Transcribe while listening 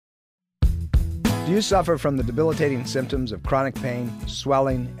Do you suffer from the debilitating symptoms of chronic pain,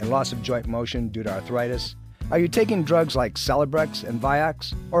 swelling, and loss of joint motion due to arthritis? Are you taking drugs like Celebrex and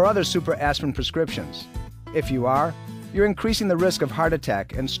Vioxx or other super aspirin prescriptions? If you are, you're increasing the risk of heart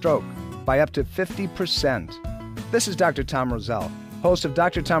attack and stroke by up to 50%. This is Dr. Tom Roselle, host of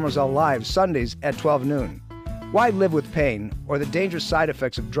Dr. Tom Roselle Live Sundays at 12 noon. Why live with pain or the dangerous side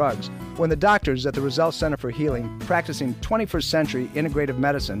effects of drugs when the doctors at the Roselle Center for Healing, practicing 21st century integrative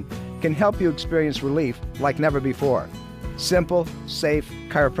medicine, can help you experience relief like never before? Simple, safe,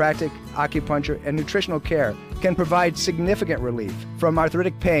 chiropractic, acupuncture, and nutritional care can provide significant relief from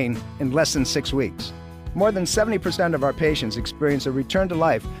arthritic pain in less than 6 weeks. More than 70% of our patients experience a return to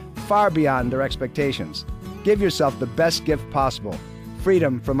life far beyond their expectations. Give yourself the best gift possible,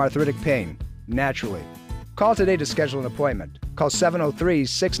 freedom from arthritic pain, naturally. Call today to schedule an appointment. Call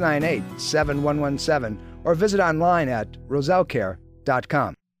 703-698-7117 or visit online at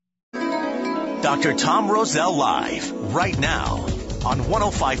rosellecare.com. Dr. Tom Roselle Live, right now, on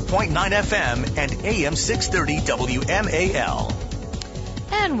 105.9 FM and AM 630 WMAL.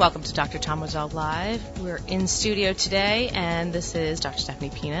 And welcome to Dr. Tom Roselle Live. We're in studio today, and this is Dr.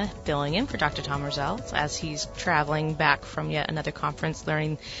 Stephanie Pina filling in for Dr. Tom Roselle as he's traveling back from yet another conference,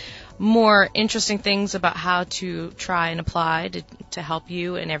 learning more interesting things about how to try and apply to help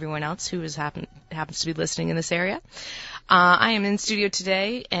you and everyone else who happens to be listening in this area. I am in studio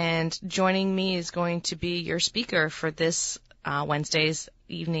today, and joining me is going to be your speaker for this Wednesday's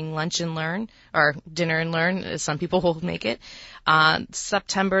evening lunch and learn, or dinner and learn, as some people will make it.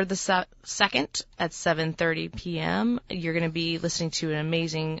 September the 2nd at 7:30 p.m. You're going to be listening to an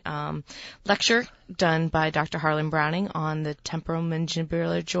amazing lecture done by Dr. Harlan Browning on the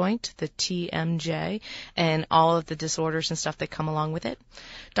temporomandibular joint, the TMJ, and all of the disorders and stuff that come along with it.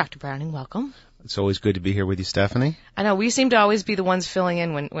 Dr. Browning, welcome. It's always good to be here with you, Stephanie. I know, we seem to always be the ones filling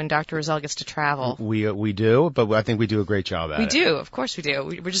in when Dr. Roselle gets to travel. We do, but I think we do a great job at it. We do, of course we do.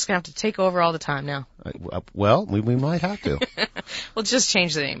 We're just going to have to take over all the time now. Well, we might have to. We'll just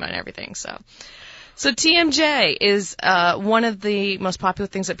change the name and everything, So TMJ is one of the most popular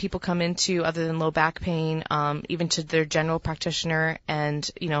things that people come into other than low back pain, even to their general practitioner. And,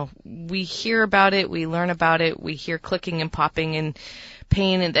 we hear about it, we learn about it, we hear clicking and popping and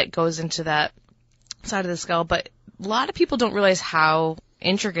pain and that goes into that side of the skull. But a lot of people don't realize how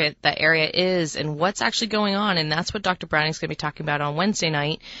intricate that area is and what's actually going on. And that's what Dr. Browning's going to be talking about on Wednesday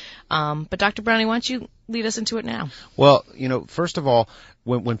night. But Dr. Browning, why don't you lead us into it now? Well, first of all,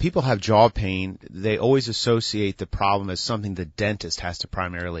 when people have jaw pain, they always associate the problem as something the dentist has to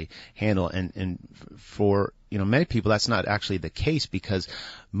primarily handle. And for, many people, that's not actually the case, because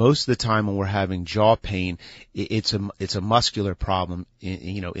most of the time when we're having jaw pain, it's a muscular problem,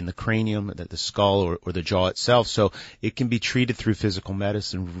 in the cranium, the skull, or the jaw itself. So it can be treated through physical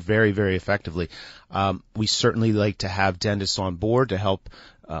medicine very, very effectively. We certainly like to have dentists on board to help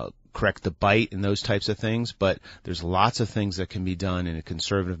correct the bite and those types of things, but there's lots of things that can be done in a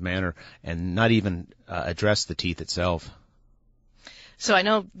conservative manner and not even address the teeth itself. So I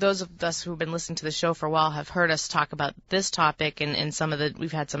know those of us who've been listening to the show for a while have heard us talk about this topic, and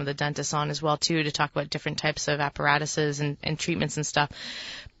we've had some of the dentists on as well too to talk about different types of apparatuses and treatments and stuff.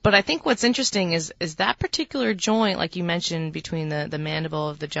 But I think what's interesting is that particular joint, like you mentioned, between the mandible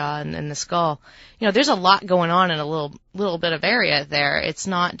of the jaw and the skull. There's a lot going on in a little bit of area there. It's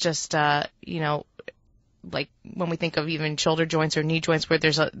not just like when we think of even shoulder joints or knee joints, where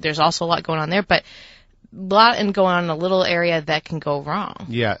there's also a lot going on there, but a lot going on in a little area that can go wrong.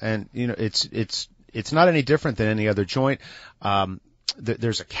 Yeah, and it's not any different than any other joint.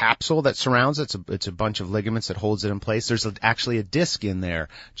 There's a capsule that surrounds it. It's a bunch of ligaments that holds it in place. There's actually a disc in there,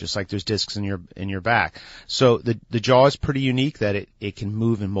 just like there's discs in your back. So the jaw is pretty unique that it can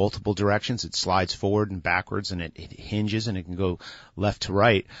move in multiple directions. It slides forward and backwards, and it hinges, and it can go left to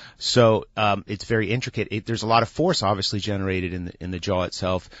right. So it's very intricate. There's a lot of force obviously generated in the jaw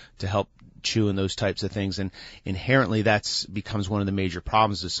itself to help chew and those types of things, and inherently that's becomes one of the major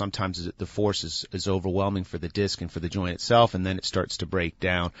problems. Is sometimes the force is overwhelming for the disc and for the joint itself, and then it starts to break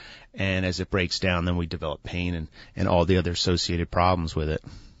down, and as it breaks down, then we develop pain and all the other associated problems with it.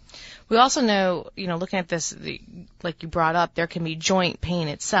 We also know, looking at this, like you brought up, there can be joint pain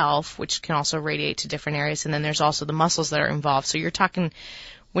itself, which can also radiate to different areas, and then there's also the muscles that are involved. So you're talking,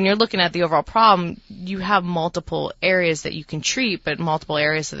 when you're looking at the overall problem, you have multiple areas that you can treat, but multiple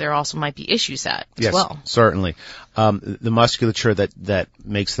areas that there also might be issues at as well. Yes, certainly. The musculature that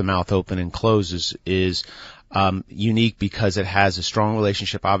makes the mouth open and closes is unique because it has a strong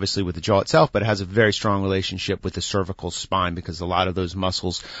relationship, obviously, with the jaw itself, but it has a very strong relationship with the cervical spine because a lot of those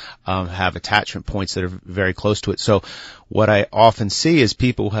muscles have attachment points that are very close to it. So what I often see is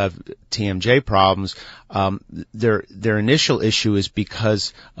people who have TMJ problems, their initial issue is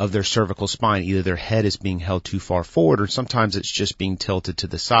because of their cervical spine. Either their head is being held too far forward, or sometimes it's just being tilted to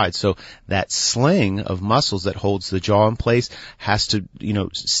the side. So that sling of muscles that holds the jaw in place has to,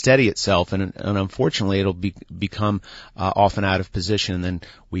 steady itself, and unfortunately it'll become often out of position, and then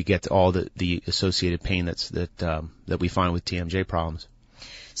we get all the associated pain that we find with TMJ problems.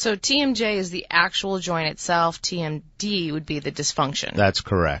 So TMJ is the actual joint itself. TMD would be the dysfunction. That's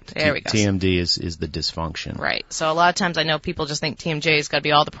correct. There we go. TMD is the dysfunction. Right. So a lot of times I know people just think TMJ has got to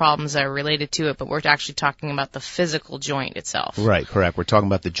be all the problems that are related to it, but we're actually talking about the physical joint itself. Right, correct. We're talking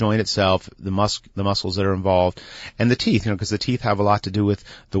about the joint itself, the muscles that are involved, and the teeth, because the teeth have a lot to do with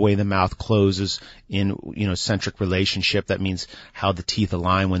the way the mouth closes in, centric relationship. That means how the teeth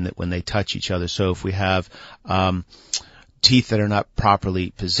align when they touch each other. So if we have teeth that are not properly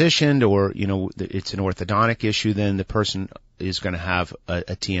positioned, or it's an orthodontic issue, then the person is going to have a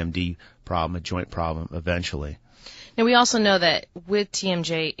TMD problem, a joint problem eventually. Now, we also know that with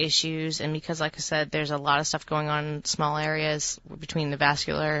TMJ issues, and because, like I said, there's a lot of stuff going on in small areas between the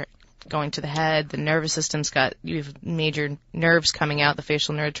vascular going to the head, the nervous system's you have major nerves coming out, the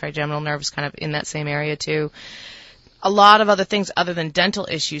facial nerve, trigeminal nerve is kind of in that same area too. A lot of other things other than dental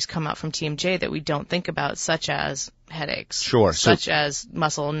issues come out from TMJ that we don't think about, such as headaches. Sure. Such as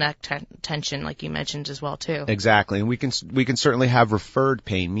muscle and neck tension, like you mentioned as well, too. Exactly. And we can certainly have referred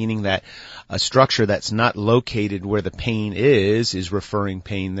pain, meaning that a structure that's not located where the pain is referring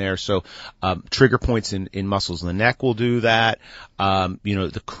pain there. So, trigger points in muscles in the neck will do that.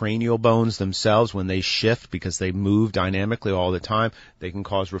 The cranial bones themselves, when they shift because they move dynamically all the time, they can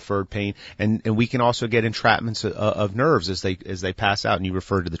cause referred pain. And we can also get entrapments of nerves as they pass out. And you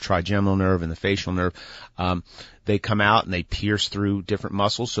referred to the trigeminal nerve and the facial nerve. They come out and they pierce through different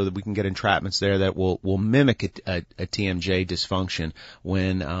muscles so that we can get entrapments there that will mimic a TMJ dysfunction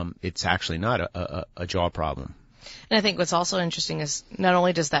when it's actually not a jaw problem. And I think what's also interesting is not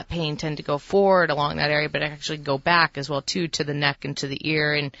only does that pain tend to go forward along that area, but actually go back as well, too, to the neck and to the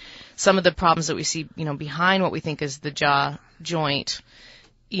ear. And some of the problems that we see, behind what we think is the jaw joint,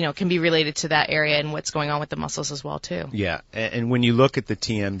 can be related to that area and what's going on with the muscles as well, too. Yeah, and when you look at the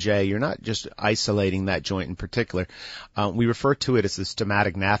TMJ, you're not just isolating that joint in particular. We refer to it as the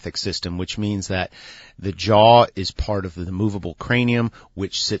stomatic-gnathic system, which means that the jaw is part of the movable cranium,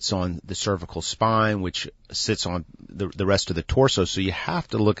 which sits on the cervical spine, which sits on the rest of the torso. So you have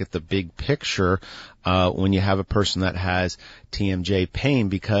to look at the big picture when you have a person that has TMJ pain,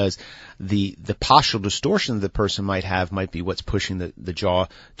 because the postural distortion the person might have might be what's pushing the jaw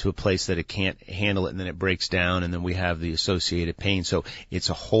to a place that it can't handle it, and then it breaks down, and then we have the associated pain. So it's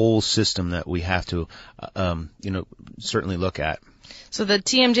a whole system that we have to certainly look at. So the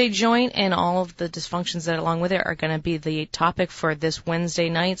TMJ joint and all of the dysfunctions that along with it are going to be the topic for this Wednesday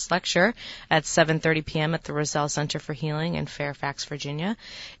night's lecture at 7:30 p.m. at the Roselle Center for Healing in Fairfax, Virginia.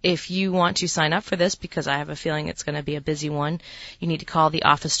 If you want to sign up for this, because I have a feeling it's going to be a busy one, you need to call the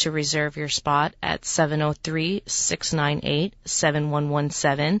office to reserve your spot at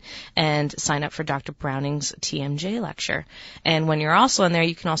 703-698-7117 and sign up for Dr. Browning's TMJ lecture. And when you're also in there,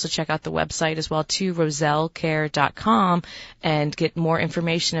 you can also check out the website as well, too, rosellecare.com, and get more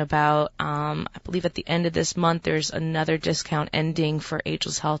information about, I believe at the end of this month, there's another discount ending for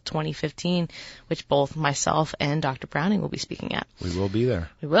Ageless Health 2015, which both myself and Dr. Browning will be speaking at. We will be there.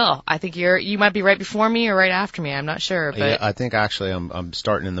 We will. I think you might be right before me or right after me. I'm not sure. But yeah, I think actually I'm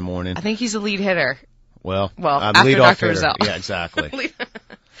starting in the morning. I think he's a lead hitter. Well, I'm after lead off Dr. hitter. Roselle. Yeah, exactly.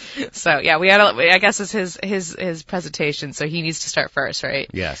 So yeah, I guess it's his presentation, so he needs to start first, right?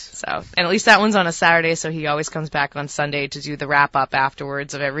 Yes. So, and at least that one's on a Saturday, so he always comes back on Sunday to do the wrap up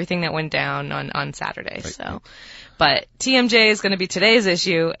afterwards of everything that went down on Saturday. Right. So, but TMJ is going to be today's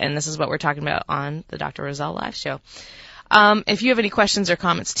issue, and this is what we're talking about on the Dr. Roselle Live Show. If you have any questions or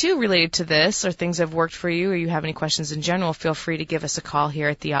comments, too, related to this, or things that have worked for you, or you have any questions in general, feel free to give us a call here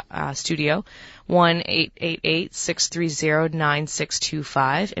at the studio,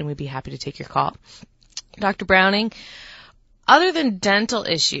 1-888-630-9625, and we'd be happy to take your call. Dr. Browning, other than dental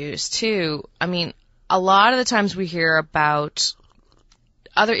issues, too, I mean, a lot of the times we hear about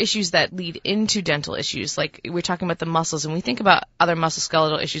other issues that lead into dental issues, like we're talking about the muscles, and we think about other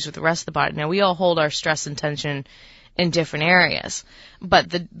musculoskeletal issues with the rest of the body. Now, we all hold our stress and tension in different areas, but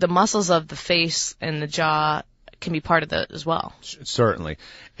the muscles of the face and the jaw can be part of that as well. Certainly.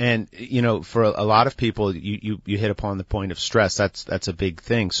 And, for a lot of people, you hit upon the point of stress. That's a big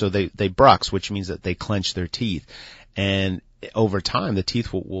thing. So they brux, which means that they clench their teeth. And over time, the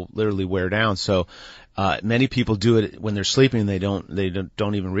teeth will literally wear down. So, many people do it when they're sleeping. They don't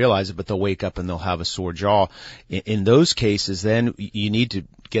even realize it, but they'll wake up and they'll have a sore jaw. In those cases, then you need to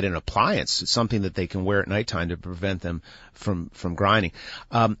get an appliance, something that they can wear at nighttime to prevent them from grinding.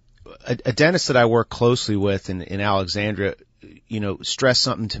 A dentist that I work closely with in Alexandria, stressed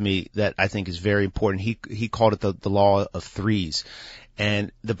something to me that I think is very important. He called it the law of threes.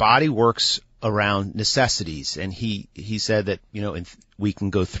 And the body works around necessities. And he said that, we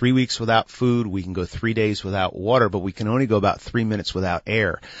can go 3 weeks without food, we can go 3 days without water, but we can only go about 3 minutes without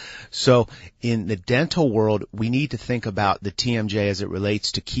air. So in the dental world, we need to think about the TMJ as it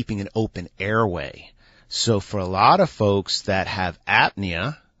relates to keeping an open airway. So for a lot of folks that have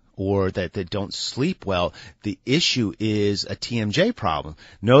apnea, or that don't sleep well, the issue is a TMJ problem.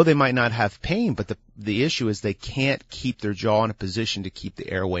 No, they might not have pain, but the issue is they can't keep their jaw in a position to keep the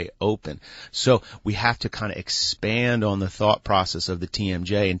airway open. So we have to kind of expand on the thought process of the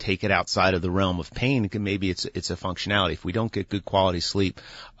TMJ and take it outside of the realm of pain. Maybe it's a functionality. If we don't get good quality sleep,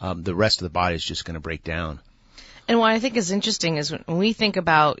 the rest of the body is just going to break down. And what I think is interesting is when we think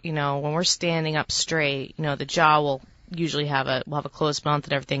about, when we're standing up straight, the jaw will usually we'll have a closed mouth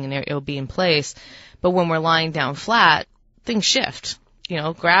and everything, and it'll be in place. But when we're lying down flat, things shift.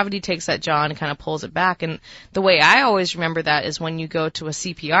 Gravity takes that jaw and kind of pulls it back. And the way I always remember that is when you go to a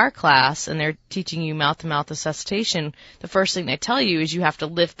CPR class and they're teaching you mouth-to-mouth resuscitation, the first thing they tell you is you have to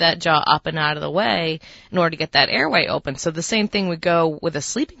lift that jaw up and out of the way in order to get that airway open. So the same thing would go with a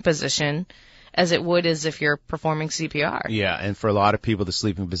sleeping position as it would as if you're performing CPR. Yeah, and for a lot of people, the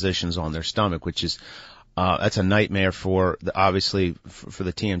sleeping position is on their stomach, which is that's a nightmare for obviously for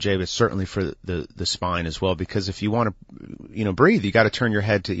the TMJ, but certainly for the spine as well. Because if you want to, breathe, you got to turn your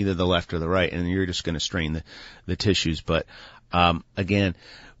head to either the left or the right, and you're just going to strain the tissues. But again,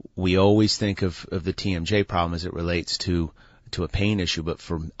 we always think of the TMJ problem as it relates to a pain issue. But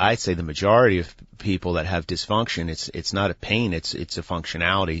I'd say the majority of people that have dysfunction, it's not a pain, it's a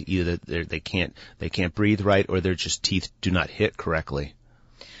functionality. Either they can't breathe right, or their just teeth do not hit correctly.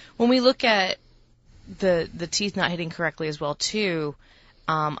 When we look at the teeth not hitting correctly as well too,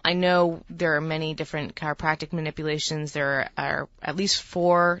 I know there are many different chiropractic manipulations. There are at least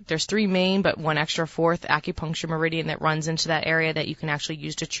 4. There's 3 main, but one extra 4th acupuncture meridian that runs into that area that you can actually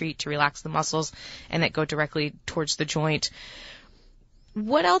use to treat, to relax the muscles, and that go directly towards the joint.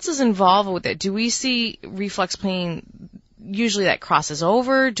 What else is involved with it? Do we see reflex pain usually that crosses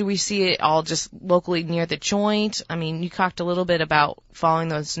over? Do we see it all just locally near the joint? I mean, you talked a little bit about following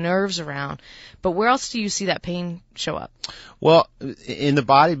those nerves around, but where else do you see that pain show up? Well, in the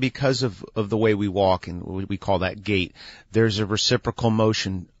body, because of the way we walk, and we call that gait, there's a reciprocal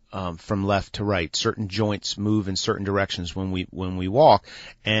motion from left to right. Certain joints move in certain directions when we walk,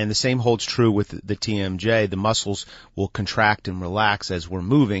 and the same holds true with the TMJ. The muscles will contract and relax as we're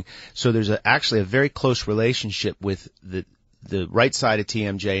moving. So there's actually a very close relationship with the right-sided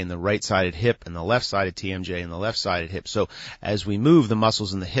TMJ and the right-sided hip, and the left-sided TMJ and the left-sided hip. So as we move, the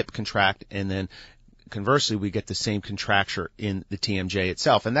muscles in the hip contract, and then conversely, we get the same contracture in the TMJ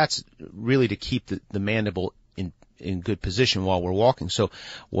itself. And that's really to keep the mandible in good position while we're walking. So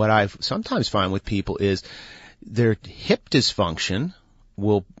what I sometimes find with people is their hip dysfunction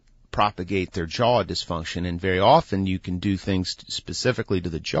will propagate their jaw dysfunction, and very often you can do things specifically to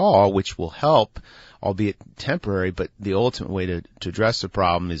the jaw which will help, albeit temporary, but the ultimate way to address the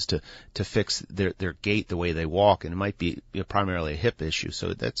problem is to fix their gait, the way they walk, and it might be primarily a hip issue.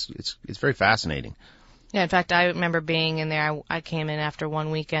 So it's very fascinating. Yeah, in fact, I remember being in there. I came in after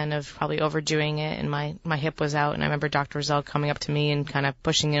one weekend of probably overdoing it, and my hip was out, and I remember Dr. Roselle coming up to me and kind of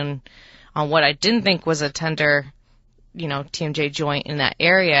pushing in on what I didn't think was a tender, TMJ joint in that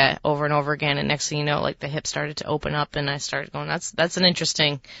area over and over again, and next thing you know, like the hip started to open up, and I started going, that's an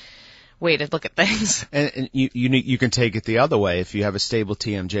interesting way to look at things. And you can take it the other way. If you have a stable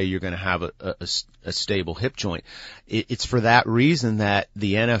TMJ, you're going to have a stable hip joint. It's for that reason that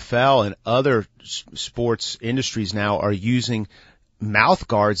the NFL and other sports industries now are using mouth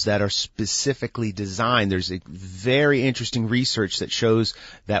guards that are specifically designed. There's a very interesting research that shows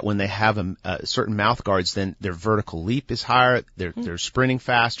that when they have certain mouth guards, then their vertical leap is higher. They're sprinting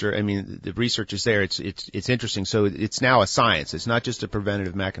faster. I mean, the research is there. It's interesting. So it's now a science. It's not just a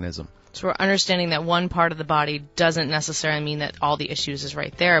preventative mechanism. So we're understanding that one part of the body doesn't necessarily mean that all the issues is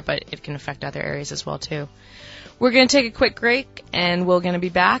right there, but it can affect other areas as well too. We're going to take a quick break, and we're going to be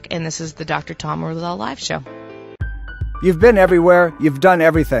back, and this is the Dr. Tom Roselle Live Show. You've been everywhere, you've done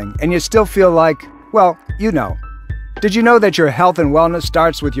everything, and you still feel like, Did you know that your health and wellness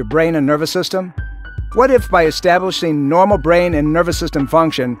starts with your brain and nervous system? What if by establishing normal brain and nervous system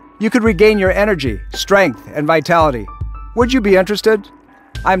function, you could regain your energy, strength, and vitality? Would you be interested?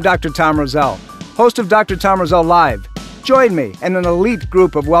 I'm Dr. Tom Roselle, host of Dr. Tom Roselle Live. Join me and an elite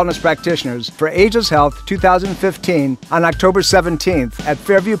group of wellness practitioners for Ageless Health 2015 on October 17th at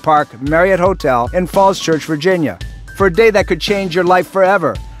Fairview Park Marriott Hotel in Falls Church, Virginia, for a day that could change your life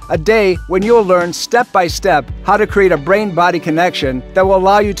forever. A day when you'll learn step by step how to create a brain-body connection that will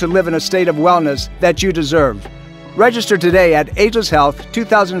allow you to live in a state of wellness that you deserve. Register today at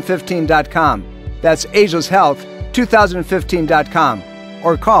agelesshealth2015.com. That's agelesshealth2015.com.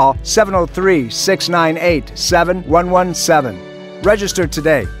 Or call 703-698-7117. Register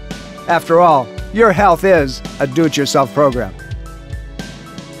today. After all, your health is a do-it-yourself program.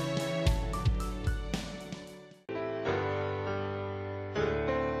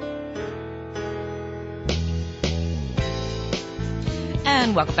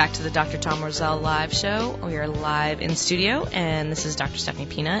 And welcome back to the Dr. Tom Roselle Live Show. We are live in studio, and this is Dr. Stephanie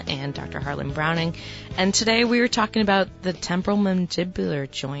Pina and Dr. Harlan Browning. And today we were talking about the temporal mandibular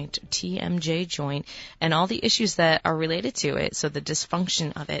joint, TMJ joint, and all the issues that are related to it, so the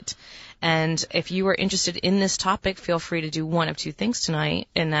dysfunction of it. And if you are interested in this topic, feel free to do one of two things tonight,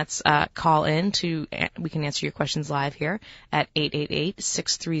 and that's call in we can answer your questions live here at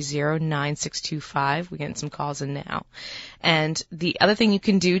 888-630-9625. We're getting some calls in now. And the other thing you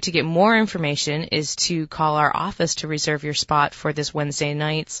can do to get more information is to call our office to reserve your spot for this Wednesday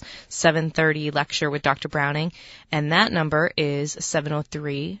night's 7:30 lecture with Dr. Browning. And that number is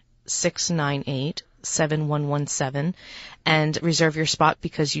 703-698-7117. And reserve your spot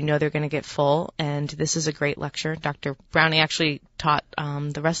because you know they're going to get full. And this is a great lecture. Dr. Browning actually taught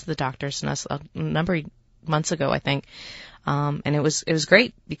the rest of the doctors and us a number of months ago, I think. And it was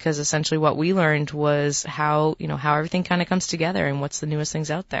great because essentially what we learned was how everything kind of comes together and what's the newest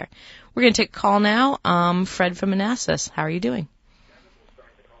things out there. We're going to take a call now. Fred from Manassas. How are you doing?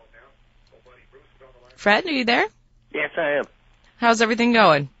 Fred, are you there? Yes, I am. How's everything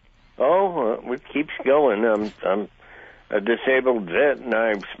going? Oh, it keeps going. I'm a disabled vet, and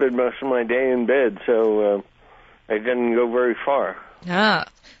I spend most of my day in bed, so I didn't go very far. Ah,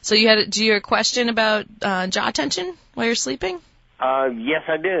 so you had a question about jaw tension while you're sleeping? Yes,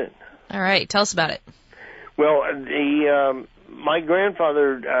 I did. All right, tell us about it. Well, my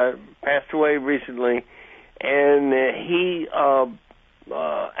grandfather passed away recently, and he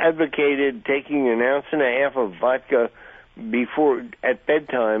advocated taking 1.5 ounces of vodka at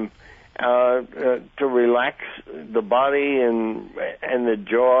bedtime to relax the body and the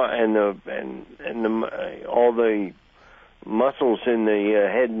jaw and all the muscles in the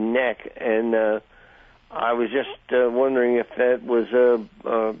head and neck. And I was just wondering if that was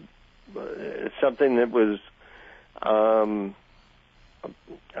something that was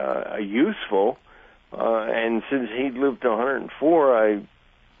useful. And since he lived to 104,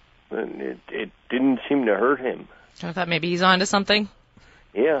 it didn't seem to hurt him. I thought maybe he's on to something.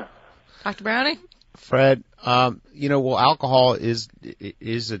 Yeah. Dr. Browning? Fred, alcohol is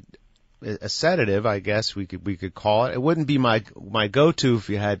a sedative, I guess we could call it. It wouldn't be my go-to if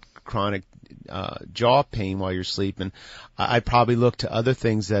you had chronic jaw pain while you're sleeping. I'd probably look to other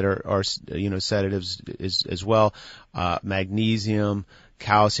things that are sedatives as well. Magnesium,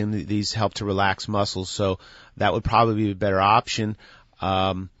 calcium, these help to relax muscles, so that would probably be a better option.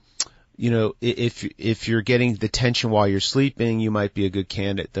 If you're getting the tension while you're sleeping, you might be a good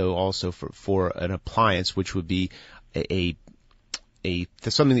candidate though also for an appliance, which would be something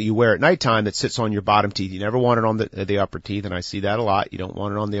that you wear at nighttime that sits on your bottom teeth. You never want it on the upper teeth, and I see that a lot. You don't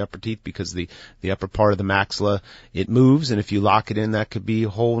want it on the upper teeth because the upper part of the maxilla, it moves, and if you lock it in, that could be a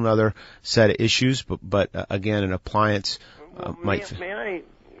whole other set of issues. But again, an appliance might. May I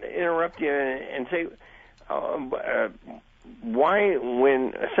interrupt you and say, why,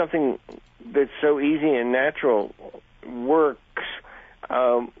 when something that's so easy and natural works,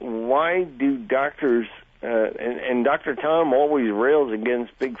 why do doctors, and Dr. Tom always rails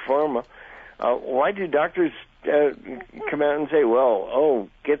against Big Pharma, why do doctors come out and say,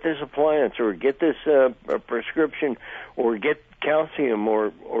 get this appliance or get this prescription or get calcium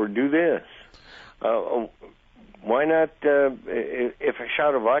or do this? Why not, if a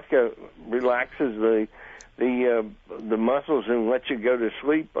shot of vodka relaxes the muscles and lets you go to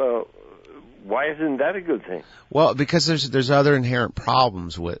sleep, why isn't that a good thing? Well, because there's other inherent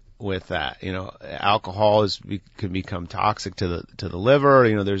problems with that. You know, alcohol can become toxic to the liver.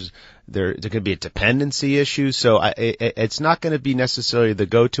 You know, there could be a dependency issue. So it's not going to be necessarily the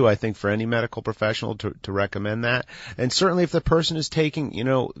go-to, I think, for any medical professional to recommend that. And certainly if the person is taking, you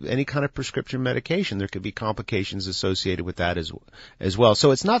know, any kind of prescription medication, there could be complications associated with that as well. So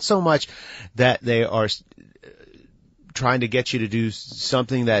it's not so much that they are trying to get you to do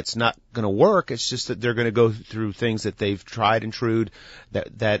something that's not going to work. It's just that they're going to go through things that they've tried and trued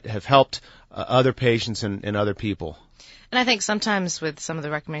that have helped other patients and other people. And I think sometimes with some of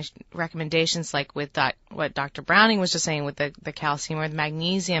the recommendations, like with what Dr. Browning was just saying with the calcium or the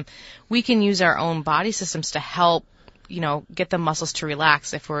magnesium, we can use our own body systems to help, you know, get the muscles to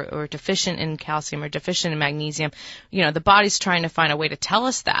relax. If we're deficient in calcium or deficient in magnesium, you know, the body's trying to find a way to tell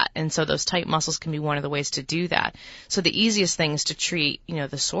us that. And so those tight muscles can be one of the ways to do that. So the easiest thing is to treat, you know,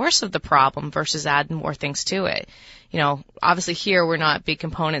 the source of the problem versus add more things to it. You know, obviously here we're not big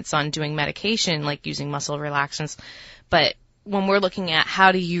components on doing medication like using muscle relaxants, but when we're looking at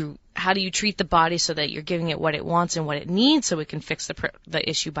how do you treat the body so that you're giving it what it wants and what it needs so it can fix the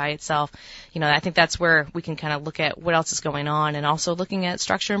issue by itself, you know, I think that's where we can kind of look at what else is going on, and also looking at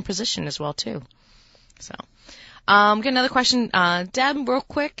structure and position as well too. So, get another question, Deb, real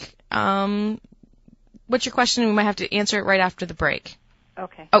quick. What's your question? We might have to answer it right after the break.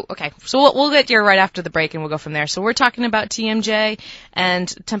 Okay. Oh, okay. So we'll get you right after the break, and we'll go from there. So we're talking about TMJ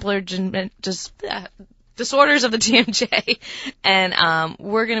and templar disorders of the TMJ, and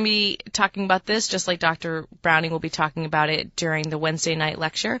we're going to be talking about this just like Dr. Browning will be talking about it during the Wednesday night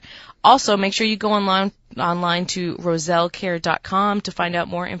lecture. Also, make sure you go online to rosellecare.com to find out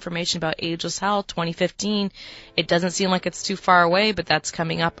more information about Ageless Health 2015. It doesn't seem like it's too far away, but that's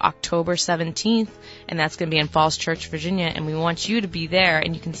coming up October 17th, and that's going to be in Falls Church, Virginia, and we want you to be there,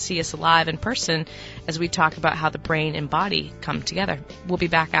 and you can see us live in person as we talk about how the brain and body come together. We'll be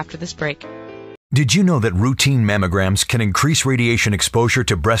back after this break. Did you know that routine mammograms can increase radiation exposure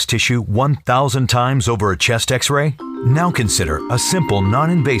to breast tissue 1,000 times over a chest X-ray? Now consider a simple,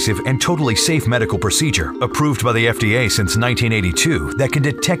 non-invasive, and totally safe medical procedure approved by the FDA since 1982 that can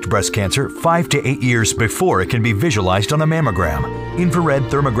detect breast cancer 5 to 8 years before it can be visualized on a mammogram. Infrared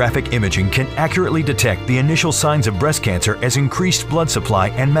thermographic imaging can accurately detect the initial signs of breast cancer as increased blood supply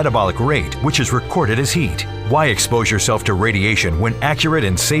and metabolic rate, which is recorded as heat. Why expose yourself to radiation when accurate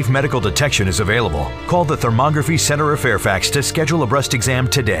and safe medical detection is available? Call the Thermography Center of Fairfax to schedule a breast exam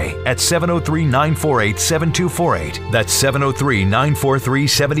today at 703-948-7248. That's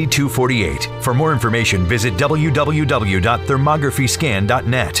 703-943-7248. For more information, visit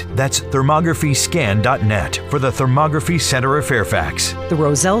www.thermographyscan.net. That's thermographyscan.net for the Thermography Center of Fairfax. The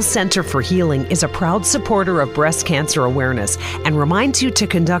Roselle Center for Healing is a proud supporter of breast cancer awareness and reminds you to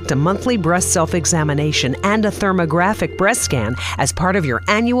conduct a monthly breast self-examination and a thermographic breast scan as part of your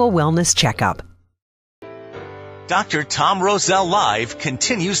annual wellness checkup. Dr. Tom Roselle Live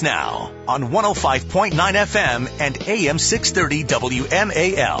continues now on 105.9 FM and AM 630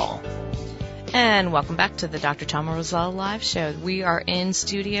 WMAL. And welcome back to the Dr. Tom Roselle Live Show. We are in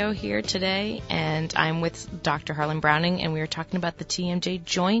studio here today, and I'm with Dr. Harlan Browning, and we are talking about the TMJ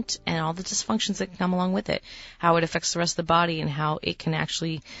joint and all the dysfunctions that can come along with it, how it affects the rest of the body, and how it can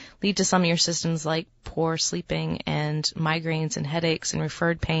actually lead to some of your systems like poor sleeping and migraines and headaches and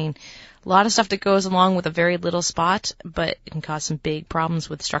referred pain. A lot of stuff that goes along with a very little spot, but it can cause some big problems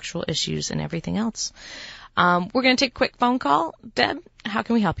with structural issues and everything else. We're going to take a quick phone call. Deb, how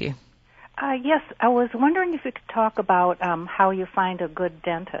can we help you? Yes, I was wondering if you could talk about how you find a good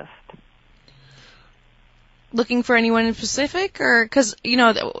dentist. Looking for anyone in specific, or because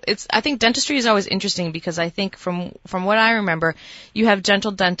I think dentistry is always interesting because I think from what I remember, you have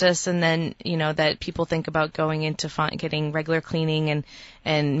gentle dentists, and then that people think about going into getting regular cleaning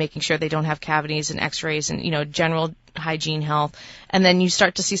and making sure they don't have cavities and X-rays and general hygiene health, and then you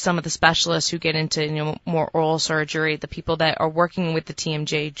start to see some of the specialists who get into more oral surgery, the people that are working with the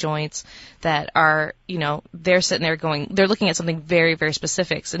TMJ joints that are they're sitting there they're looking at something very, very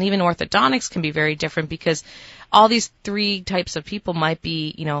specific, and even orthodontics can be very different because all these three types of people might be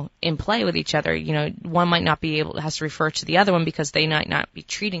in play with each other. One might not be has to refer to the other one because they might not be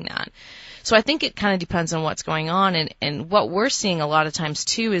treating that. So I think it kind of depends on what's going on, and what we're seeing a lot of times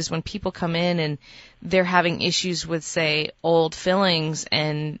too is when people come in and they're having issues with, say, old fillings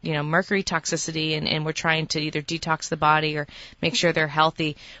and, mercury toxicity, and we're trying to either detox the body or make sure they're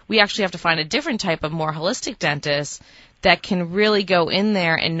healthy. We actually have to find a different type of more holistic dentist that can really go in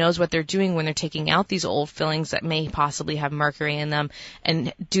there and knows what they're doing when they're taking out these old fillings that may possibly have mercury in them,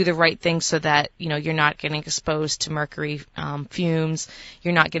 and do the right thing so that, you're not getting exposed to mercury fumes,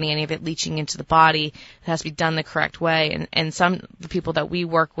 you're not getting any of it leaching into the body. It has to be done the correct way. And the people that we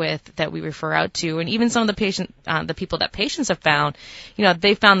work with, that we refer out to, and even some of the people that patients have found,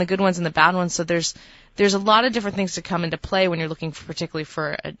 they found the good ones and the bad ones. So there's a lot of different things to come into play when you're looking particularly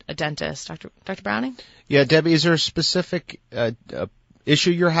for a dentist. Dr. Browning? Yeah, Debbie, is there a specific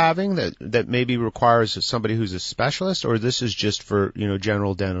issue you're having that maybe requires somebody who's a specialist, or this is just for,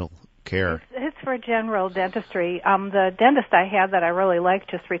 general dental care? It's for general dentistry. The dentist I had that I really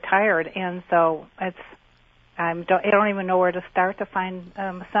liked just retired, and so I don't even know where to start to find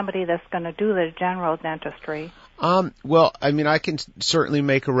somebody that's going to do the general dentistry. Well, I can certainly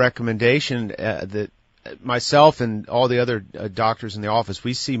make a recommendation that myself and all the other doctors in the office,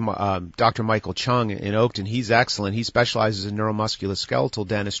 we see Dr. Michael Chung in Oakton. He's excellent. He specializes in neuromusculoskeletal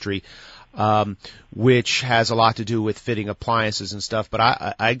dentistry, which has a lot to do with fitting appliances and stuff. But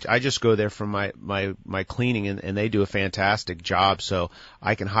I just go there for my cleaning, and they do a fantastic job. So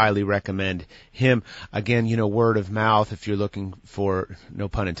I can highly recommend him. Again, word of mouth. If you're looking for, no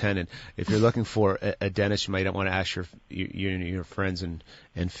pun intended, if you're looking for a dentist, you might want to ask your friends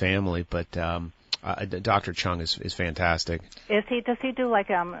and family. But Dr. Chung is fantastic. Does he do like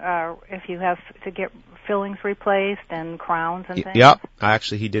if you have to get fillings replaced and crowns and things? Yep.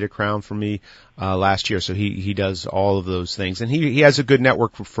 Actually, he did a crown for me last year, so he does all of those things. And he has a good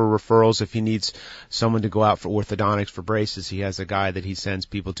network for referrals. If he needs someone to go out for orthodontics, for braces, he has a guy that he sends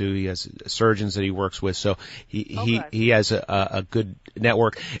people to. He has surgeons that he works with, so he has a good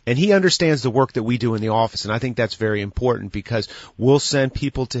network. And he understands the work that we do in the office, and I think that's very important because we'll send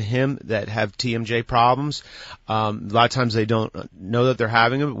people to him that have TMJ problems. A lot of times they don't know that they're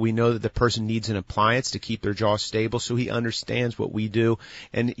having them, but we know that the person needs an appliance to keep their jaw stable, so he understands what we do.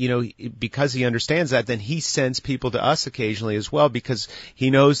 And, because he understands that, then he sends people to us occasionally as well, because he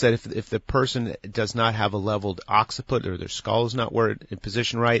knows that if the person does not have a leveled occiput, or their skull is not in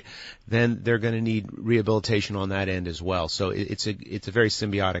position right, then they're going to need rehabilitation on that end as well. So it's a very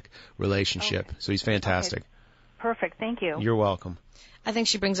symbiotic relationship. Okay. So he's fantastic. Okay. Perfect. Thank you. You're welcome. I think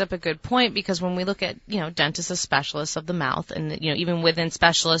she brings up a good point, because when we look at, dentists as specialists of the mouth, and, even within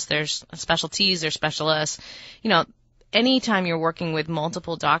specialists, there's specialties, there's specialists, anytime you're working with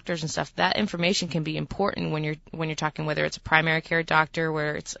multiple doctors and stuff, that information can be important when you're talking, whether it's a primary care doctor,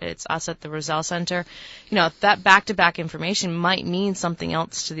 where it's us at the Roselle Center. That back-to-back information might mean something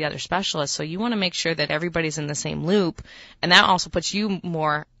else to the other specialists. So you want to make sure that everybody's in the same loop, and that also puts you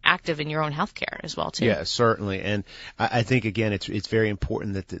more active in your own healthcare as well too. Yeah, certainly. And I think again, it's very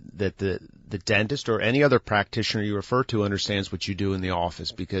important that the dentist or any other practitioner you refer to understands what you do in the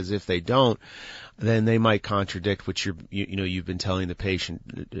office, because if they don't, then they might contradict what you've been telling the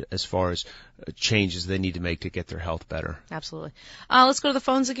patient as far as changes they need to make to get their health better. Absolutely. Let's go to the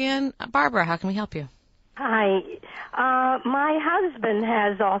phones again. Barbara, how can we help you? Hi. My husband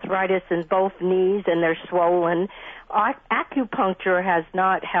has arthritis in both knees, and they're swollen. Acupuncture has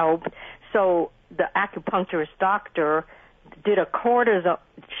not helped, so the acupuncturist doctor did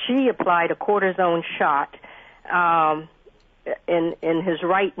she applied a cortisone shot in his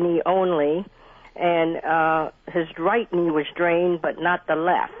right knee only, and his right knee was drained, but not the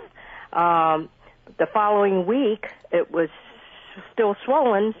left. The following week, it was still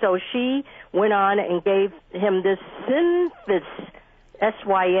swollen, so she went on and gave him this Synvisc,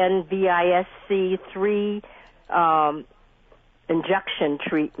 SYNVISC 3 injection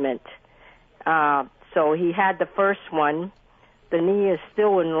treatment. So he had the first one. The knee is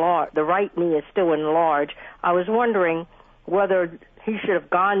still enlarged. The right knee is still enlarged. I was wondering whether he should have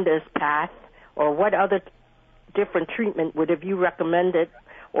gone this path, or what other different treatment would have you recommended,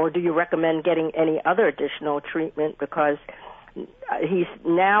 or do you recommend getting any other additional treatment, because he's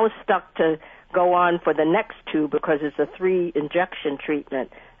now stuck to go on for the next 2 because it's a 3 injection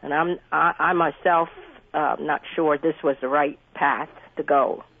treatment, and I myself not sure this was the right path to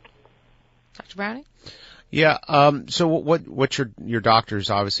go. Dr. Browning? Yeah. So what your doctor's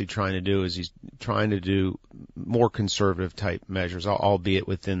obviously trying to do is he's trying to do more conservative type measures, albeit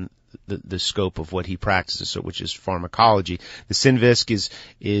within the scope of what he practices, so which is pharmacology. The Synvisc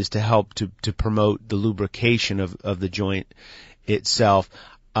is to help to promote the lubrication of the joint itself.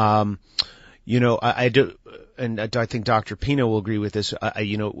 I do, and I think Dr. Pina will agree with this.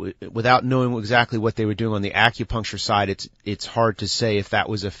 Without knowing exactly what they were doing on the acupuncture side, it's hard to say if that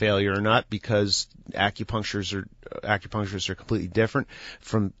was a failure or not, because acupuncturists acupuncturists are completely different.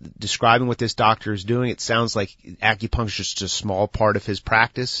 From describing what this doctor is doing, it sounds like acupuncture is just a small part of his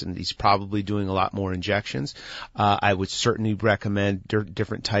practice, and he's probably doing a lot more injections. I would certainly recommend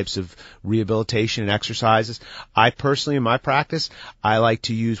different types of rehabilitation and exercises. I personally, in my practice, I like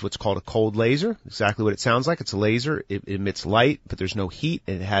to use what's called a cold laser. Exactly what it sounds like. It's a laser. It emits light, but there's no heat.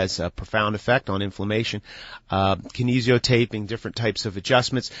 It has a profound effect on inflammation. Kinesiotaping, different types of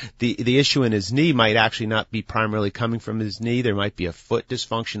adjustments. The issue in his knee might actually not be primarily coming from his knee. There might be a foot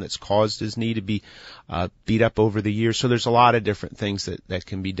dysfunction that's caused his knee to be beat up over the years. So there's a lot of different things that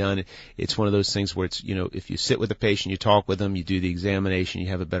can be done. It's one of those things where it's, if you sit with a patient, you talk with them, you do the examination, you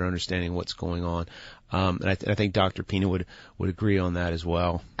have a better understanding of what's going on. And I think Dr. Pina would agree on that as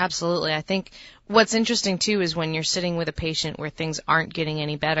well. Absolutely. I think what's interesting, too, is when you're sitting with a patient where things aren't getting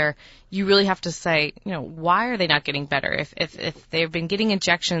any better, you really have to say, why are they not getting better? If they've been getting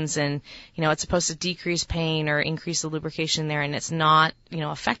injections and, it's supposed to decrease pain or increase the lubrication there and it's not,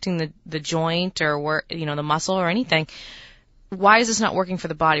 affecting the joint or, the muscle or anything, why is this not working for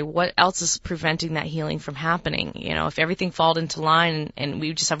the body? What else is preventing that healing from happening? If everything followed into line and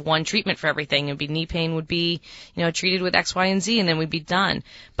we just have one treatment for everything, it'd be knee pain would be, treated with X, Y, and Z and then we'd be done.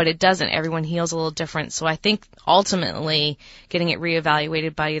 But it doesn't. Everyone heals a little different. So I think ultimately getting it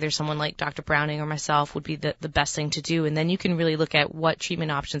reevaluated by either someone like Dr. Browning or myself would be the best thing to do. And then you can really look at what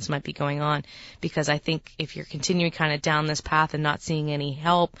treatment options might be going on. Because I think if you're continuing kind of down this path and not seeing any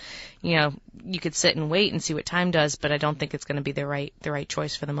help, you could sit and wait and see what time does, but I don't think it's going to be the right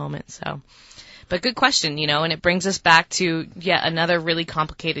choice for the moment. So, but good question, and it brings us back to yet another really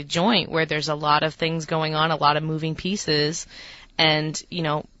complicated joint where there's a lot of things going on, a lot of moving pieces, and,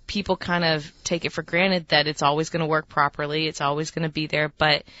 people kind of take it for granted that it's always going to work properly, it's always going to be there,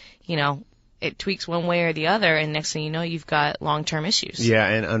 but, it tweaks one way or the other, and next thing you know, you've got long-term issues. Yeah,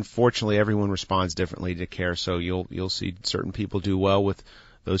 and unfortunately, everyone responds differently to care, so you'll see certain people do well with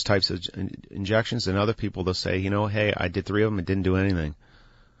those types of injections, and other people, they'll say, hey, I did 3 of them, it didn't do anything.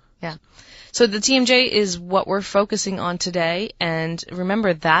 Yeah. So the TMJ is what we're focusing on today, and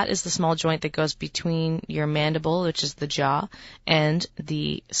remember that is the small joint that goes between your mandible, which is the jaw, and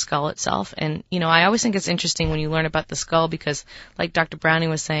the skull itself. And, I always think it's interesting when you learn about the skull because, like Dr.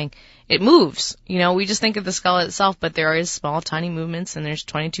 Browning was saying, it moves. We just think of the skull itself, but there is small, tiny movements, and there's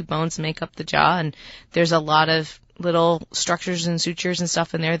 22 bones that make up the jaw, and there's a lot of little structures and sutures and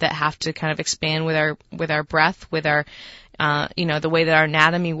stuff in there that have to kind of expand with our breath, with our the way that our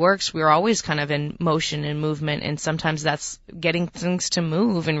anatomy works. We're always kind of in motion and movement, and sometimes that's getting things to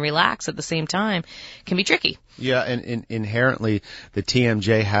move and relax at the same time can be tricky. Yeah, and inherently the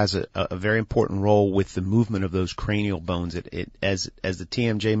TMJ has a very important role with the movement of those cranial bones. It as the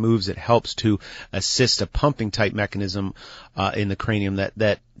TMJ moves, it helps to assist a pumping type mechanism in the cranium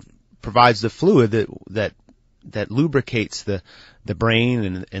that provides the fluid that lubricates the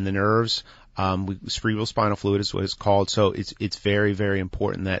brain and the nerves. Cerebral spinal fluid is what it's called. So it's very, very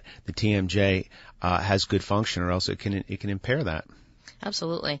important that the TMJ has good function, or else it can impair that.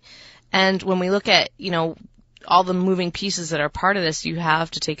 Absolutely. And when we look at all the moving pieces that are part of this, you have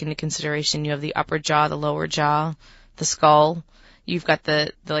to take into consideration you have the upper jaw, the lower jaw, the skull. You've got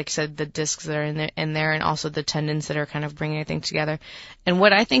the like I said, the discs that are in there, and also the tendons that are kind of bringing everything together. And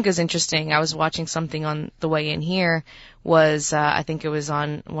what I think is interesting, I was watching something on the way in here, was I think it was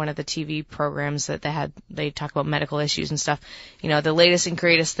on one of the TV programs that they talk about medical issues and stuff. The latest and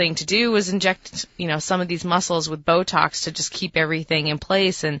greatest thing to do was inject, some of these muscles with Botox to just keep everything in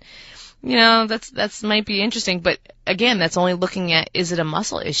place. And that's might be interesting, but again, that's only looking at, is it a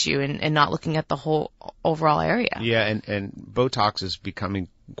muscle issue and not looking at the whole overall area. Yeah, and Botox is becoming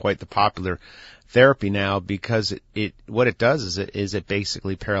quite the popular therapy now because what it does is it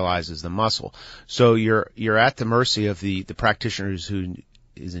basically paralyzes the muscle. So you're at the mercy of the practitioners who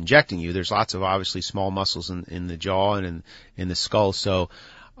is injecting you. There's lots of obviously small muscles in the jaw and in the skull. So,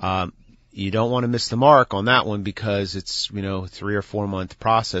 you don't want to miss the mark on that one because it's, 3 or 4 month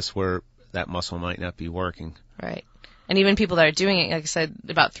process where that muscle might not be working. Right. And even people that are doing it, like I said,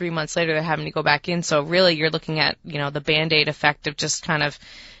 about 3 months later, they're having to go back in. So really you're looking at, the Band-Aid effect of just kind of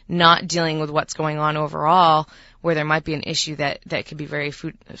not dealing with what's going on overall, where there might be an issue that could be very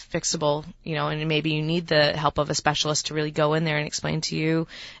fixable, and maybe you need the help of a specialist to really go in there and explain to you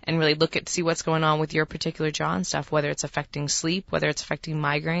and really see what's going on with your particular jaw and stuff, whether it's affecting sleep, whether it's affecting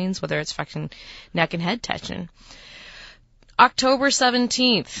migraines, whether it's affecting neck and head tension. October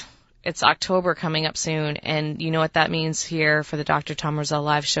 17th. It's October coming up soon, and you know what that means here for the Dr. Tom Roselle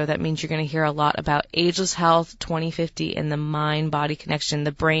Live Show. That means you're going to hear a lot about Ageless Health 2050 and the mind-body connection,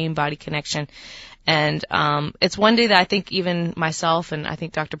 the brain-body connection. And it's one day that I think even myself, and I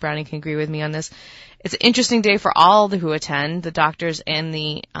think Dr. Browning can agree with me on this, It's an interesting day for all who attend, the doctors and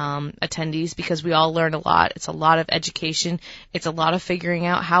the attendees, because we all learn a lot. It's a lot of education. It's a lot of figuring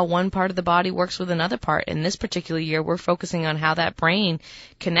out how one part of the body works with another part. In this particular year, we're focusing on how that brain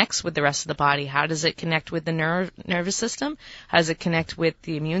connects with the rest of the body. How does it connect with the nervous system? How does it connect with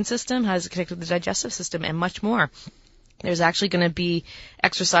the immune system? How does it connect with the digestive system? And much more. There's actually going to be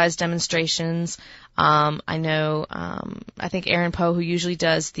exercise demonstrations. I know, I think Aaron Poe, who usually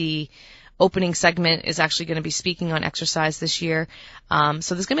does the opening segment, is actually going to be speaking on exercise this year.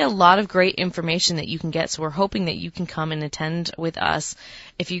 So there's going to be a lot of great information that you can get. So we're hoping that you can come and attend with us.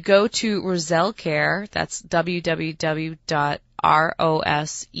 If you go to Roselle Care, that's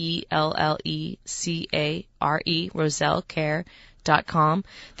www.ROSELLECARE, RoselleCare.com.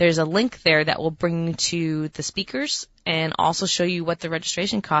 There's a link there that will bring you to the speakers and also show you what the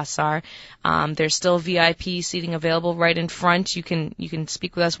registration costs are. There's still VIP seating available right in front. You can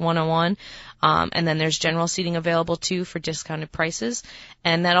speak with us one-on-one. And then there's general seating available too for discounted prices.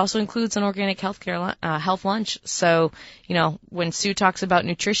 And that also includes an organic health lunch. So, when Sue talks about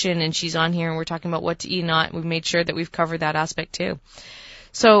nutrition and she's on here and we're talking about what to eat and not, we've made sure that we've covered that aspect too.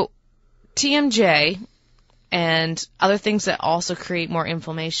 So TMJ and other things that also create more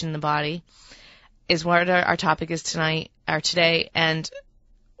inflammation in the body is what our topic is today. And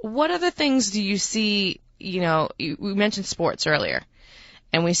what other things do you see? We mentioned sports earlier,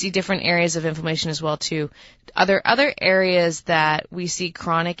 and we see different areas of inflammation as well too. Other areas that we see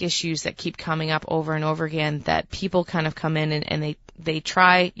chronic issues that keep coming up over and over again, that people kind of come in and they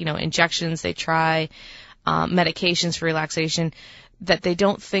try, injections, they try medications for relaxation, that they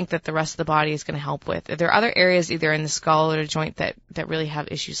don't think that the rest of the body is going to help with. Are there other areas either in the skull or the joint that really have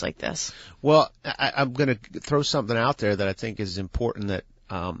issues like this? Well, I'm going to throw something out there that I think is important that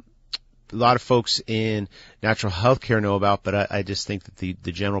a lot of folks in natural health care know about, but I just think that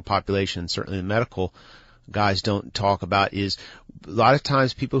the general population, certainly the medical guys, don't talk about, is a lot of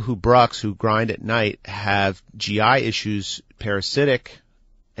times people who grind at night have GI issues, parasitic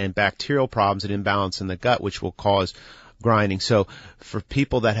and bacterial problems and imbalance in the gut, which will cause grinding. So for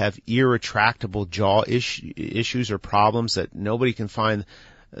people that have irretractable jaw issues or problems that nobody can find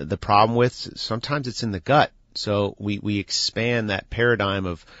the problem with, sometimes it's in the gut. So we expand that paradigm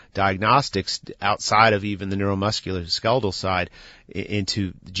of diagnostics outside of even the neuromuscular skeletal side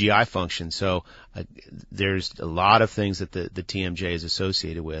into GI function. So there's a lot of things that the TMJ is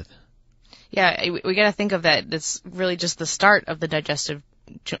associated with. Yeah, we got to think of that. That's really just the start of the digestive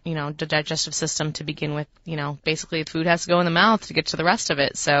system to begin with. Basically food has to go in the mouth to get to the rest of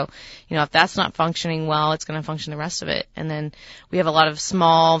it. So, if that's not functioning well, it's going to function the rest of it. And then we have a lot of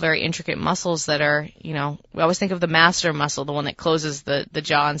small, very intricate muscles that are, we always think of the master muscle, the one that closes the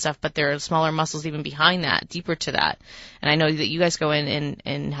jaw and stuff, but there are smaller muscles even behind that, deeper to that. And I know that you guys go in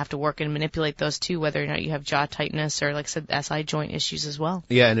and have to work and manipulate those too, whether or not you have jaw tightness or, like I said, SI joint issues as well.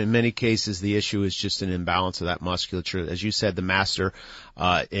 Yeah, and in many cases, the issue is just an imbalance of that musculature. As you said, the master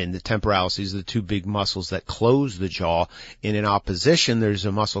and the temporalis, these are the two big muscles that close the jaw. And in opposition, there's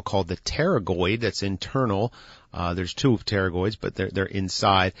a muscle called the pterygoid that's internal. There's two pterygoids, but they're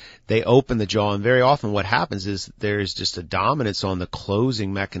inside. They open the jaw, and very often what happens is there's just a dominance on the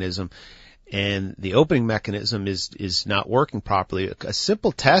closing mechanism, and the opening mechanism is not working properly. A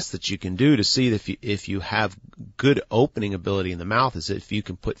simple test that you can do to see if you have good opening ability in the mouth is if you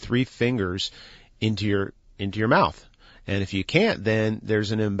can put 3 fingers into your mouth. And if you can't, then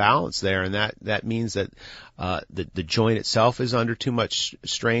there's an imbalance there, and that means that the joint itself is under too much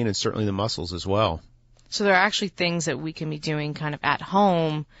strain, and certainly the muscles as well. So there are actually things that we can be doing kind of at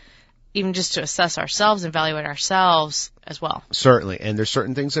home, even just to assess ourselves and evaluate ourselves as well. Certainly, and there's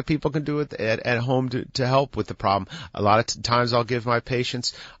certain things that people can do at home to help with the problem. A lot of times I'll give my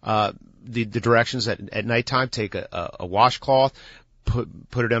patients the directions at nighttime. Take a washcloth,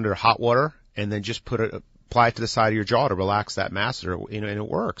 put it under hot water, and then just apply it to the side of your jaw to relax that masseter, and it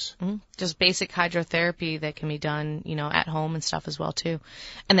works. Mm-hmm. Just basic hydrotherapy that can be done, at home and stuff as well too.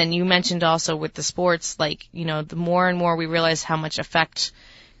 And then you mentioned also with the sports, like, the more and more we realize how much effect,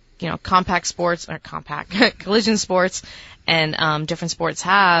 collision sports and different sports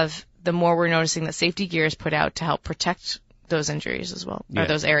have, the more we're noticing that safety gear is put out to help protect those injuries as well, or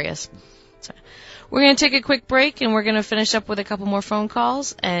those areas. So we're going to take a quick break, and we're going to finish up with a couple more phone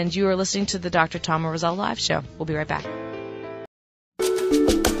calls, and you are listening to the Dr. Tom Roselle Live Show. We'll be right back.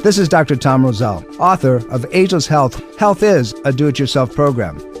 This is Dr. Tom Roselle, author of Ageless Health. Health is a do-it-yourself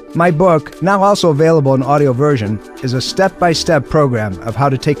program. My book, now also available in audio version, is a step-by-step program of how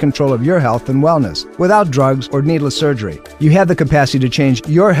to take control of your health and wellness without drugs or needless surgery. You have the capacity to change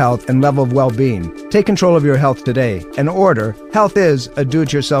your health and level of well-being. Take control of your health today and order Health is a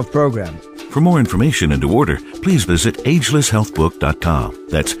Do-It-Yourself program. For more information and to order, please visit agelesshealthbook.com.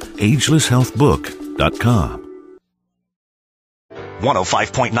 That's agelesshealthbook.com.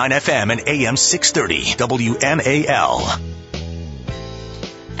 105.9 FM and AM 630 WMAL.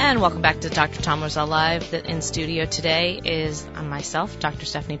 And welcome back to Dr. Tom Roselle Live. In studio today is myself, Dr.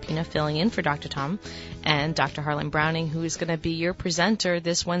 Stephanie Pina, filling in for Dr. Tom, and Dr. Harlan Browning, who is going to be your presenter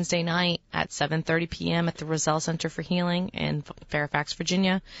this Wednesday night at 7:30 p.m. at the Roselle Center for Healing in Fairfax,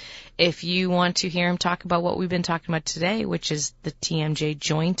 Virginia. If you want to hear him talk about what we've been talking about today, which is the TMJ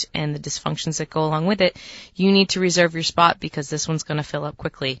joint and the dysfunctions that go along with it, you need to reserve your spot because this one's going to fill up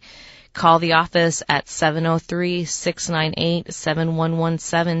quickly. Call the office at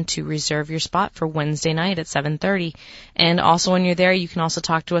 703-698-7117 to reserve your spot for Wednesday night at 7:30. And also when you're there, you can also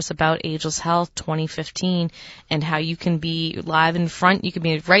talk to us about Ageless Health 2015 and how you can be live in front. You can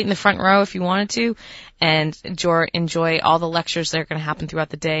be right in the front row if you wanted to and enjoy all the lectures that are going to happen throughout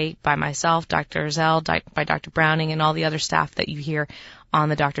the day by myself, Dr. Roselle, by Dr. Browning, and all the other staff that you hear on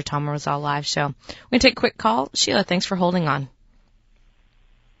the Dr. Tom Roselle Live show. We're going to take a quick call. Sheila, thanks for holding on.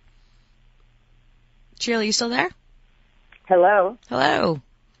 Sheila, you still there? Hello. Hello.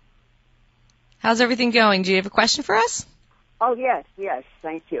 How's everything going? Do you have a question for us? Oh, yes,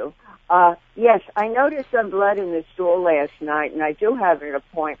 thank you. Yes, I noticed some blood in the stool last night, and I do have an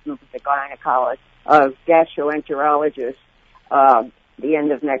appointment with a gynecologist, gastroenterologist, the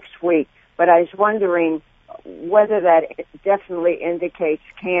end of next week. But I was wondering whether that definitely indicates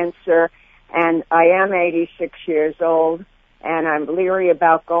cancer, and I am 86 years old, and I'm leery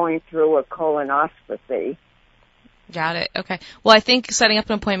about going through a colonoscopy. Got it. Okay. Well, I think setting up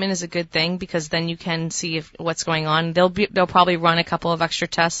an appointment is a good thing because then you can see what's going on. They'll probably run a couple of extra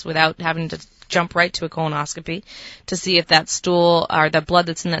tests without having to jump right to a colonoscopy to see if that stool or the blood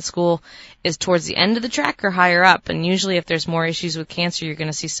that's in that stool is towards the end of the tract or higher up. And usually if there's more issues with cancer, you're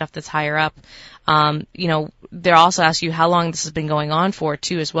going to see stuff that's higher up. They'll also ask you how long this has been going on for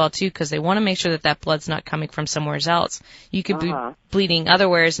because they want to make sure that blood's not coming from somewhere else. You could be bleeding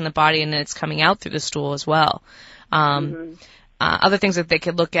otherwheres in the body and then it's coming out through the stool as well. Other things that they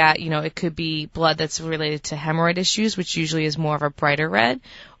could look at, it could be blood that's related to hemorrhoid issues, which usually is more of a brighter red,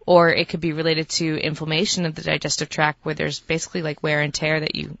 or it could be related to inflammation of the digestive tract where there's basically like wear and tear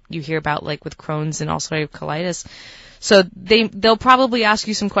that you hear about like with Crohn's and ulcerative colitis. So they'll probably ask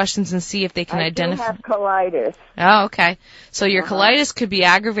you some questions and see if they can identify. I do have colitis. Oh, okay. So your colitis could be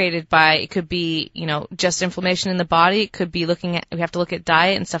aggravated by, it could be, just inflammation in the body. It could be we have to look at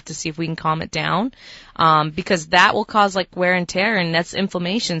diet and stuff to see if we can calm it down. Because that will cause like wear and tear and that's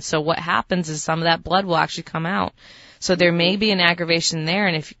inflammation. So what happens is some of that blood will actually come out. So there may be an aggravation there,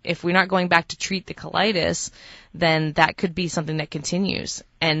 and if we're not going back to treat the colitis, then that could be something that continues.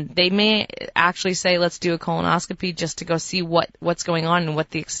 And they may actually say, let's do a colonoscopy just to go see what's going on and what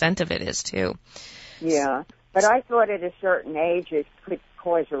the extent of it is, too. Yeah, but I thought at a certain age it could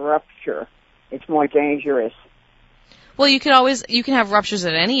cause a rupture. It's more dangerous. Well, you can have ruptures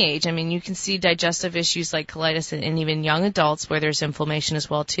at any age. I mean, you can see digestive issues like colitis in even young adults where there's inflammation as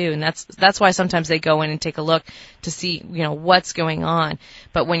well too. And that's why sometimes they go in and take a look to see, what's going on.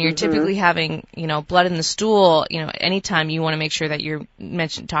 But when you're typically having, blood in the stool, anytime you want to make sure that you're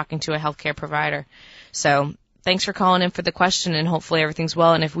talking to a healthcare provider. So thanks for calling in for the question, and hopefully everything's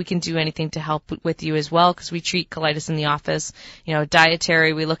well. And if we can do anything to help with you as well, because we treat colitis in the office,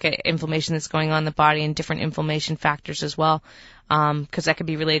 dietary, we look at inflammation that's going on in the body and different inflammation factors as well, because that could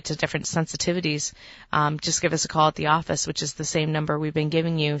be related to different sensitivities. Just give us a call at the office, which is the same number we've been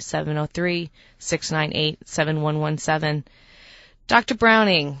giving you, 703-698-7117. Dr.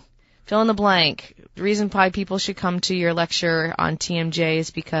 Browning, fill in the blank. The reason why people should come to your lecture on TMJ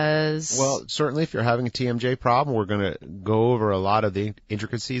is because... Well, certainly if you're having a TMJ problem, we're going to go over a lot of the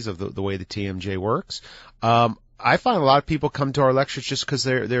intricacies of the way the TMJ works. I find a lot of people come to our lectures just because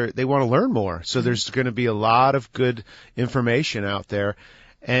they want to learn more. So there's going to be a lot of good information out there.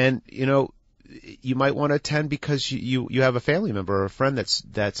 And, you might want to attend because you have a family member or a friend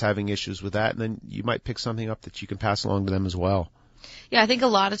that's having issues with that, and then you might pick something up that you can pass along to them as well. Yeah, I think a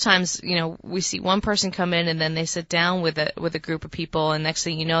lot of times, we see one person come in and then they sit down with a group of people, and next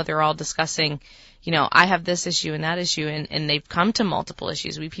thing you know, they're all discussing, I have this issue and that issue, and they've come to multiple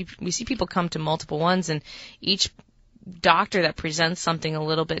issues. We see people come to multiple ones, and each doctor that presents something a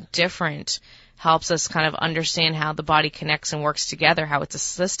little bit different helps us kind of understand how the body connects and works together, how it's a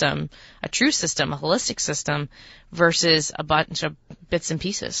system, a true system, a holistic system, versus a bunch of bits and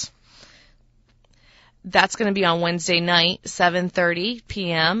pieces. That's going to be on Wednesday night, 7:30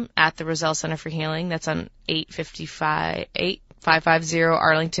 p.m. at the Roselle Center for Healing. That's on 8550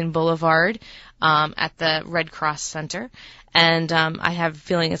 Arlington Boulevard at the Red Cross Center. And I have a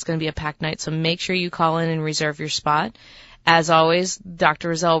feeling it's going to be a packed night, so make sure you call in and reserve your spot. As always, Dr.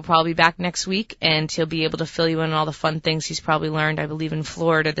 Roselle will probably be back next week, and he'll be able to fill you in on all the fun things he's probably learned, I believe, in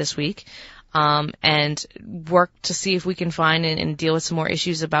Florida this week, and work to see if we can find and deal with some more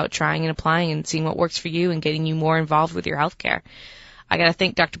issues about trying and applying and seeing what works for you and getting you more involved with your health care. I got to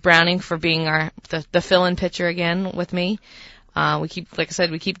thank Dr. Browning for being the fill-in pitcher again with me. We keep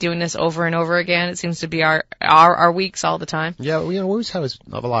doing this over and over again. It seems to be our weeks all the time. Yeah, we always have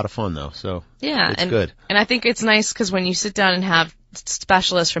a lot of fun though, so yeah, it's good. And I think it's nice because when you sit down and have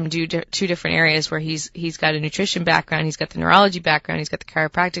specialists from two different areas, where he's got a nutrition background, he's got the neurology background, he's got the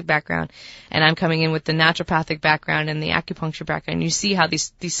chiropractic background, and I'm coming in with the naturopathic background and the acupuncture background. You see how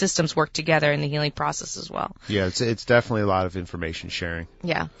these systems work together in the healing process as well. Yeah, it's definitely a lot of information sharing.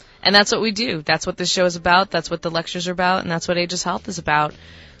 Yeah. And that's what we do. That's what this show is about. That's what the lectures are about. And that's what Ageless Health is about.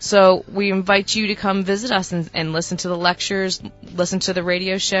 So we invite you to come visit us and listen to the lectures, listen to the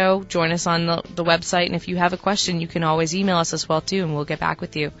radio show, join us on the website. And if you have a question, you can always email us as well, too, and we'll get back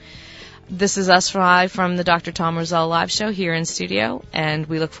with you. This is us live from the Dr. Tom Roselle live show here in studio. And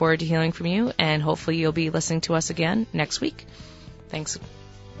we look forward to hearing from you. And hopefully you'll be listening to us again next week. Thanks.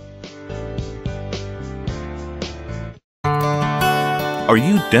 Are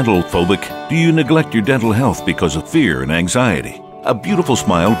you dental phobic? Do you neglect your dental health because of fear and anxiety? A beautiful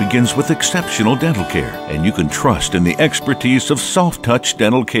smile begins with exceptional dental care, and you can trust in the expertise of Soft Touch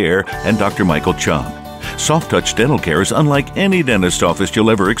Dental Care and Dr. Michael Chung. Soft Touch Dental Care is unlike any dentist office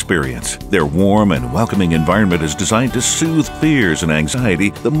you'll ever experience. Their warm and welcoming environment is designed to soothe fears and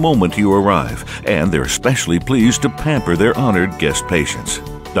anxiety the moment you arrive, and they're especially pleased to pamper their honored guest patients.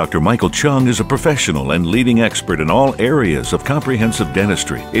 Dr. Michael Chung is a professional and leading expert in all areas of comprehensive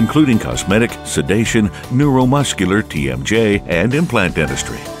dentistry, including cosmetic, sedation, neuromuscular, TMJ, and implant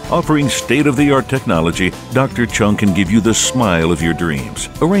dentistry. Offering state-of-the-art technology, Dr. Chung can give you the smile of your dreams.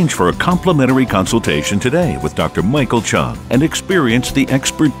 Arrange for a complimentary consultation today with Dr. Michael Chung and experience the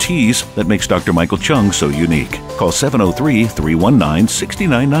expertise that makes Dr. Michael Chung so unique. Call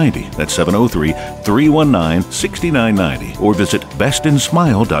 703-319-6990. That's 703-319-6990. Or visit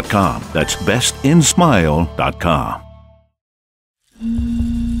bestinsmile.com. That's bestinsmile.com.